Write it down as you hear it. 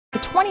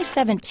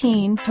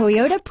2017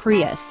 Toyota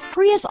Prius.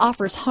 Prius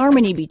offers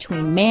harmony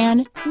between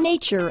man,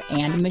 nature,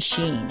 and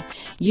machine.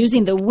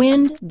 Using the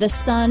wind, the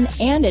sun,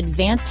 and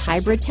advanced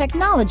hybrid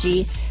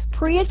technology,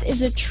 Prius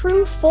is a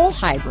true full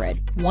hybrid,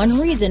 one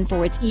reason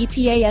for its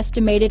EPA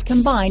estimated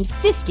combined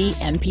 50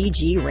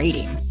 mpg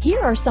rating.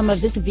 Here are some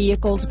of this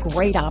vehicle's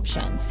great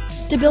options: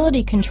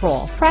 stability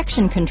control,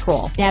 traction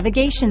control,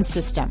 navigation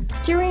system,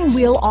 steering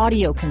wheel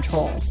audio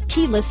controls,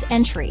 keyless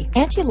entry,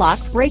 anti-lock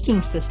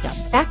braking system,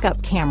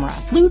 backup camera,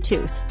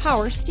 Bluetooth,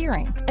 power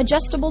steering,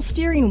 adjustable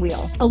steering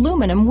wheel,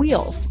 aluminum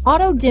wheels,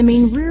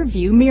 auto-dimming rear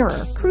view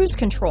mirror, cruise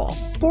control,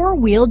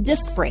 four-wheel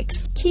disc brakes,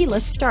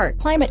 keyless start,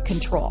 climate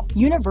control,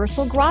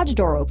 universal garage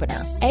door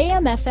opener,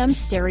 AM/FM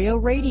stereo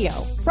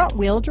radio, front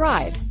wheel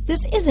drive. This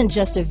isn't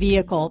just a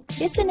vehicle,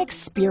 it's an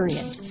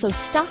experience. So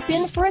stop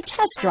in for a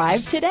test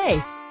drive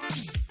today.